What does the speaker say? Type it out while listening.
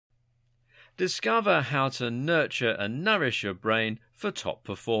Discover how to nurture and nourish your brain for top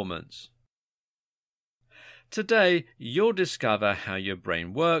performance. Today, you'll discover how your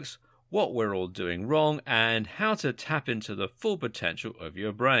brain works, what we're all doing wrong, and how to tap into the full potential of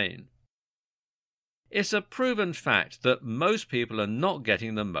your brain. It's a proven fact that most people are not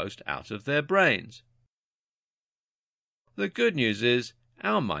getting the most out of their brains. The good news is,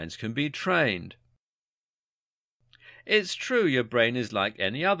 our minds can be trained. It's true your brain is like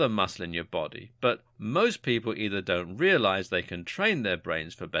any other muscle in your body, but most people either don't realize they can train their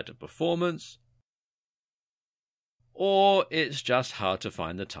brains for better performance, or it's just hard to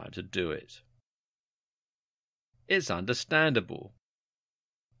find the time to do it. It's understandable.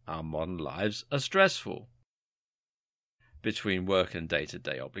 Our modern lives are stressful. Between work and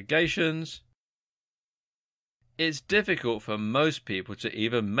day-to-day obligations, it's difficult for most people to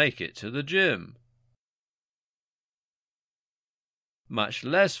even make it to the gym, much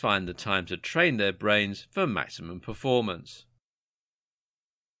less find the time to train their brains for maximum performance.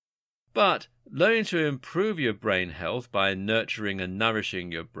 But learning to improve your brain health by nurturing and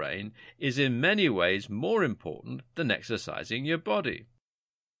nourishing your brain is in many ways more important than exercising your body.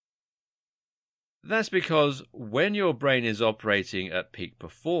 That's because when your brain is operating at peak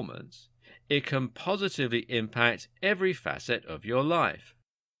performance, it can positively impact every facet of your life.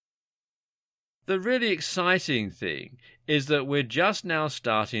 The really exciting thing is that we're just now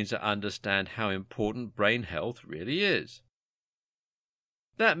starting to understand how important brain health really is.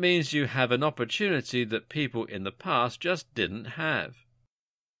 That means you have an opportunity that people in the past just didn't have.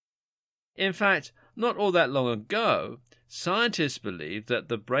 In fact, not all that long ago, scientists believed that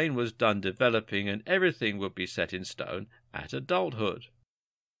the brain was done developing and everything would be set in stone at adulthood.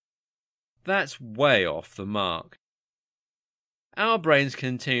 That's way off the mark. Our brains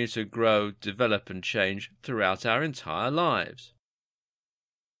continue to grow, develop and change throughout our entire lives.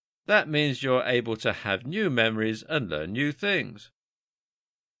 That means you're able to have new memories and learn new things.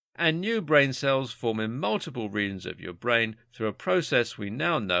 And new brain cells form in multiple regions of your brain through a process we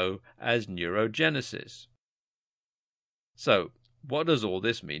now know as neurogenesis. So, what does all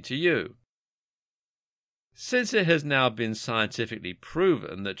this mean to you? Since it has now been scientifically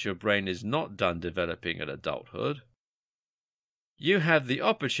proven that your brain is not done developing at adulthood, you have the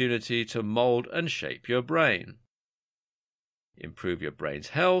opportunity to mold and shape your brain, improve your brain's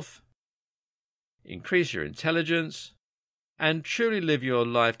health, increase your intelligence, and truly live your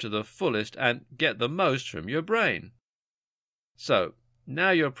life to the fullest and get the most from your brain. So, now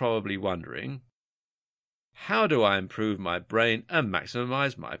you're probably wondering, how do I improve my brain and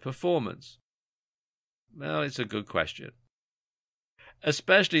maximize my performance? Well, it's a good question.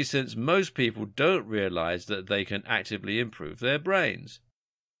 Especially since most people don't realize that they can actively improve their brains.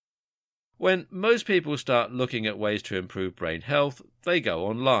 When most people start looking at ways to improve brain health, they go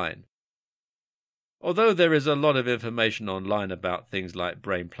online. Although there is a lot of information online about things like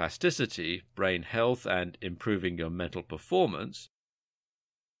brain plasticity, brain health, and improving your mental performance,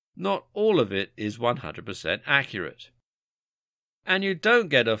 not all of it is 100% accurate. And you don't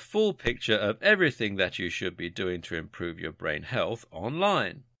get a full picture of everything that you should be doing to improve your brain health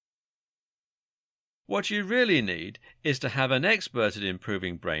online. What you really need is to have an expert at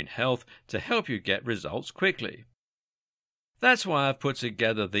improving brain health to help you get results quickly. That's why I've put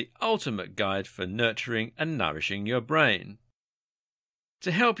together the ultimate guide for nurturing and nourishing your brain,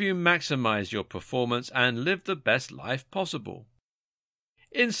 to help you maximize your performance and live the best life possible.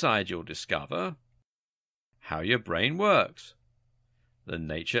 Inside you'll discover how your brain works, the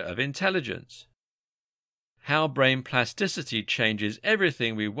nature of intelligence, how brain plasticity changes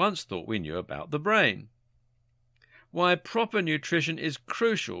everything we once thought we knew about the brain, why proper nutrition is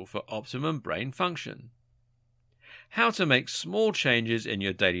crucial for optimum brain function, how to make small changes in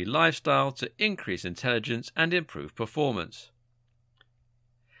your daily lifestyle to increase intelligence and improve performance,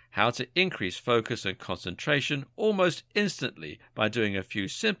 how to increase focus and concentration almost instantly by doing a few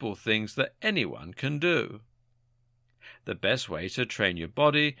simple things that anyone can do, the best way to train your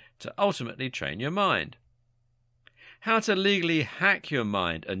body to ultimately train your mind, how to legally hack your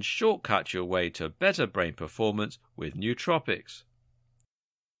mind and shortcut your way to better brain performance with nootropics,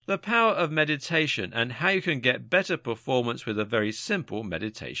 the power of meditation and how you can get better performance with a very simple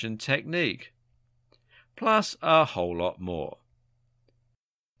meditation technique, plus a whole lot more.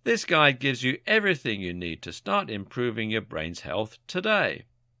 This guide gives you everything you need to start improving your brain's health today.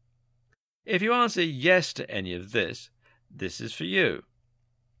 If you answer yes to any of this, this is for you.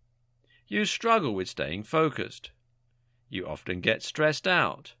 You struggle with staying focused. You often get stressed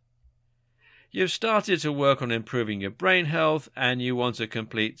out. You've started to work on improving your brain health and you want a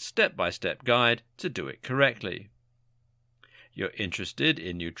complete step-by-step guide to do it correctly. you're interested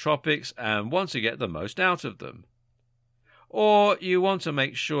in nootropics and want to get the most out of them. Or you want to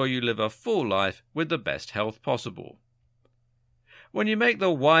make sure you live a full life with the best health possible. When you make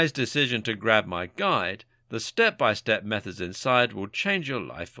the wise decision to grab my guide, the step-by-step methods inside will change your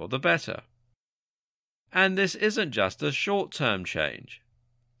life for the better. And this isn't just a short-term change.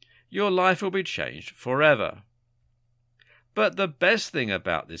 Your life will be changed forever. But the best thing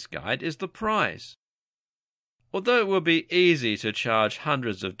about this guide is the price. Although it will be easy to charge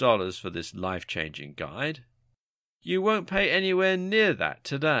hundreds of dollars for this life-changing guide, you won't pay anywhere near that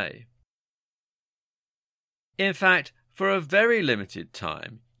today. In fact, for a very limited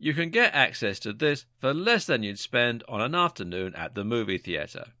time, you can get access to this for less than you'd spend on an afternoon at the movie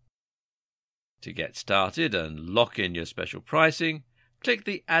theatre. To get started and lock in your special pricing, click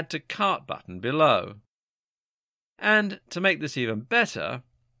the Add to Cart button below. And to make this even better,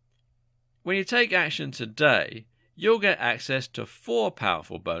 when you take action today, you'll get access to 4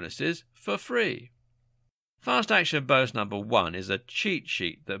 powerful bonuses for free. Fast Action Bonus number 1 is a cheat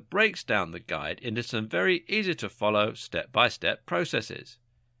sheet that breaks down the guide into some very easy to follow step-by-step processes.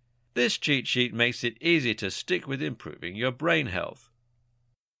 This cheat sheet makes it easy to stick with improving your brain health.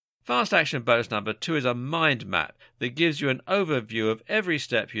 Fast Action Bonus number 2 is a mind map that gives you an overview of every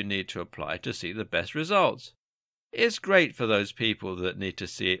step you need to apply to see the best results. It's great for those people that need to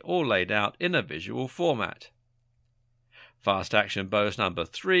see it all laid out in a visual format. Fast Action Bonus number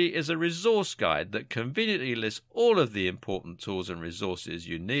 3 is a resource guide that conveniently lists all of the important tools and resources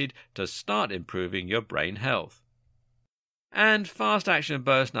you need to start improving your brain health. And Fast Action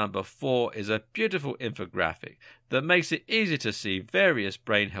Bonus number 4 is a beautiful infographic that makes it easy to see various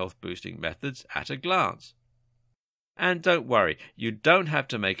brain health boosting methods at a glance. And don't worry, you don't have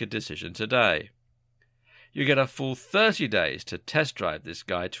to make a decision today. You get a full 30 days to test drive this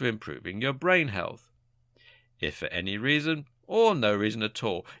guide to improving your brain health. If for any reason, or no reason at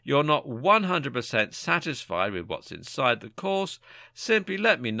all, you're not 100% satisfied with what's inside the course, simply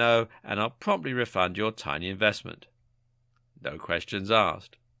let me know and I'll promptly refund your tiny investment. No questions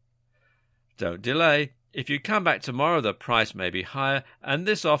asked. Don't delay. If you come back tomorrow, the price may be higher and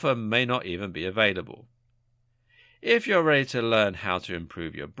this offer may not even be available. If you're ready to learn how to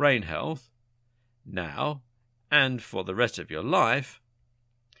improve your brain health, now and for the rest of your life,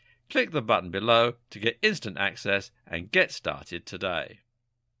 click the button below to get instant access and get started today.